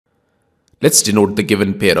Let's denote the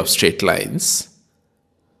given pair of straight lines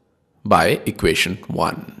by equation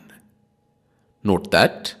 1. Note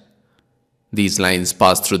that these lines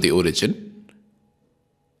pass through the origin.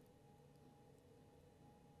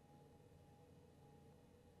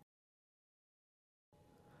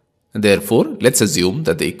 And therefore, let's assume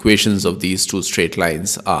that the equations of these two straight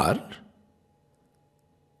lines are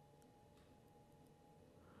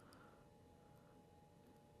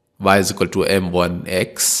y is equal to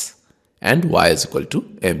m1x and y is equal to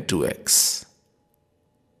m2x.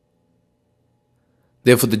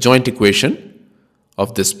 Therefore, the joint equation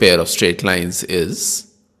of this pair of straight lines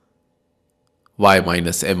is y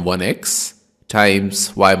minus m1x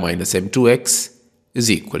times y minus m2x is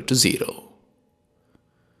equal to 0.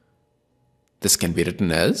 This can be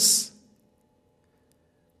written as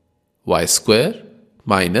y square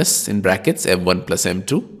minus in brackets m1 plus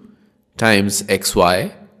m2 times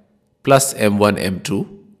xy plus m1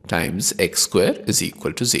 m2 times x square is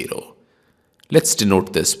equal to 0. Let's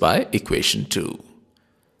denote this by equation 2.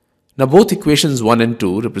 Now both equations 1 and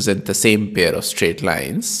 2 represent the same pair of straight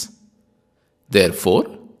lines.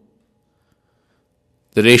 Therefore,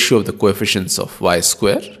 the ratio of the coefficients of y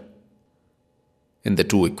square in the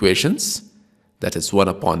two equations, that is 1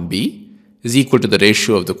 upon b, is equal to the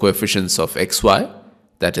ratio of the coefficients of xy,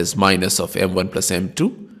 that is minus of m1 plus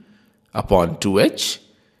m2 upon 2h,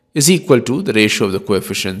 is equal to the ratio of the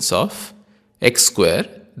coefficients of x square,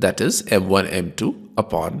 that is m1 m2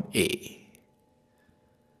 upon a.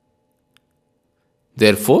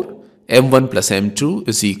 Therefore, m1 plus m2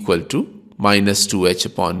 is equal to minus 2h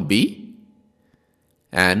upon b,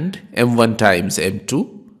 and m1 times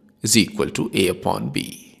m2 is equal to a upon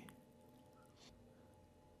b.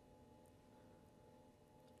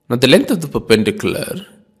 Now the length of the perpendicular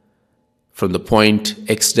from the point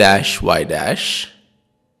x dash y dash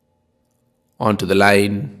onto the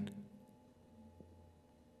line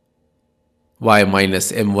y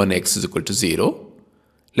minus m1x is equal to 0,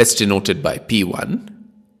 let's denote it by p1,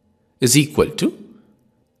 is equal to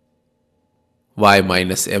y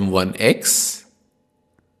minus m1x,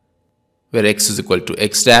 where x is equal to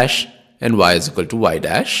x dash and y is equal to y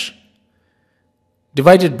dash,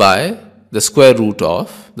 divided by the square root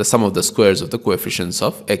of the sum of the squares of the coefficients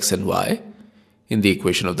of x and y in the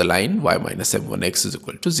equation of the line y minus m1x is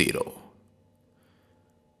equal to 0.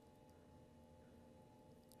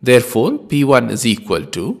 Therefore, p1 is equal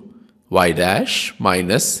to y dash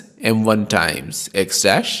minus m1 times x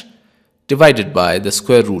dash divided by the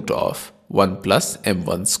square root of 1 plus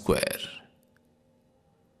m1 square.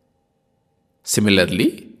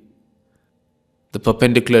 Similarly, the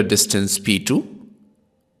perpendicular distance p2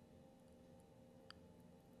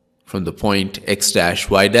 from the point x dash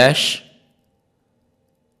y dash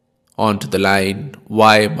onto the line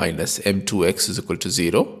y minus m2x is equal to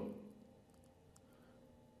 0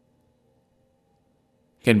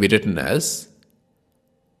 can be written as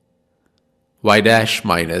y dash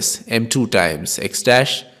minus m2 times x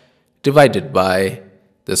dash divided by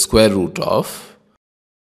the square root of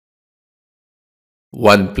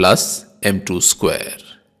 1 plus m2 square.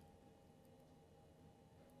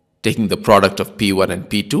 Taking the product of p1 and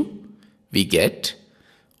p2, we get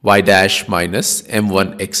y dash minus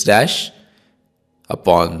m1 x dash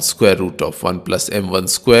upon square root of 1 plus m1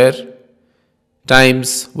 square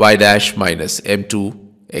times y dash minus m2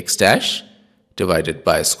 x dash divided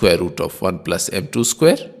by square root of 1 plus m2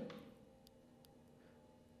 square,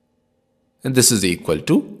 and this is equal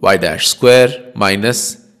to y dash square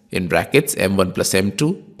minus in brackets m1 plus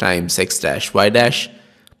m2 times x dash y dash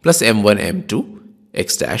plus m1 m2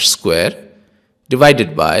 x dash square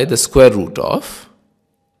divided by the square root of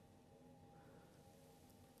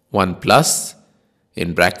 1 plus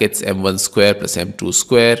in brackets m1 square plus m2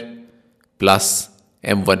 square plus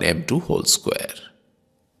m1 m2 whole square.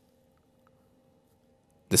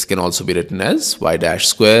 This can also be written as y dash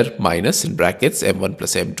square minus in brackets m1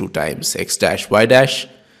 plus m2 times x dash y dash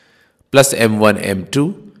plus m1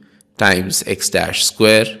 m2 times x dash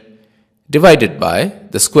square divided by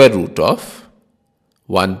the square root of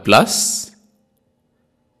 1 plus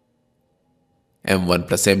m1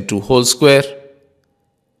 plus m2 whole square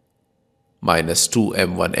minus 2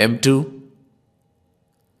 m1 m2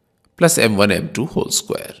 plus m1 m2 whole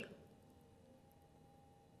square.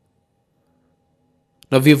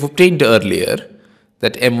 Now we have obtained earlier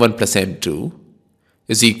that m1 plus m2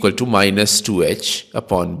 is equal to minus 2h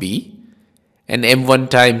upon b, and m1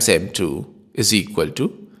 times m2 is equal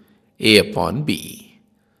to a upon b.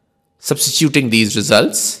 Substituting these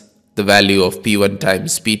results, the value of p1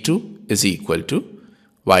 times p2 is equal to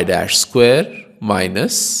y dash square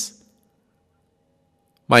minus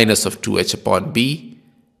of 2h upon b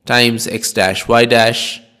times x dash y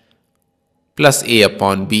dash plus a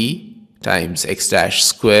upon b times x dash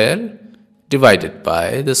square divided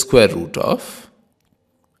by the square root of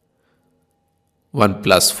 1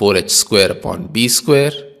 plus 4h square upon b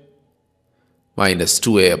square minus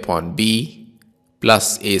 2a upon b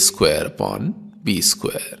plus a square upon b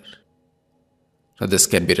square. Now this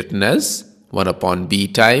can be written as 1 upon b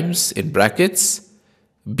times, in brackets,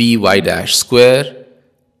 by dash square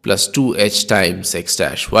plus 2h times x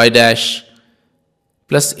dash y dash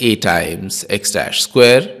plus a times x dash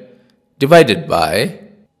square divided by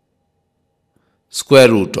square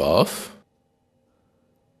root of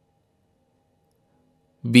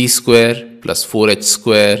b square plus 4h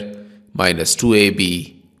square minus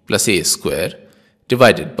 2ab plus a square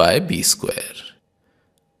divided by b square.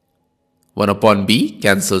 1 upon b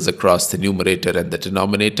cancels across the numerator and the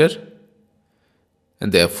denominator,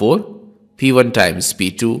 and therefore p1 times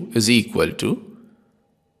p2 is equal to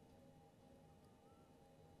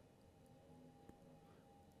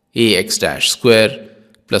ax dash square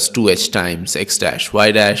plus 2h times x dash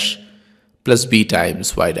y dash plus b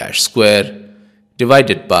times y dash square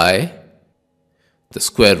divided by the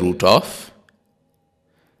square root of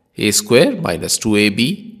a square minus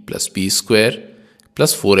 2ab plus b square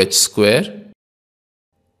plus 4h square,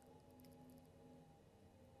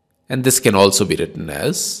 and this can also be written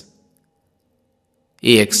as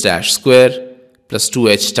ax dash square plus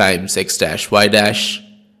 2h times x dash y dash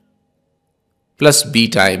plus b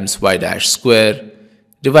times y dash square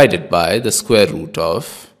divided by the square root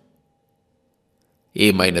of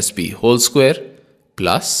a minus b whole square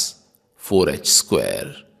plus 4h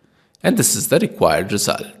square, and this is the required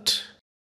result.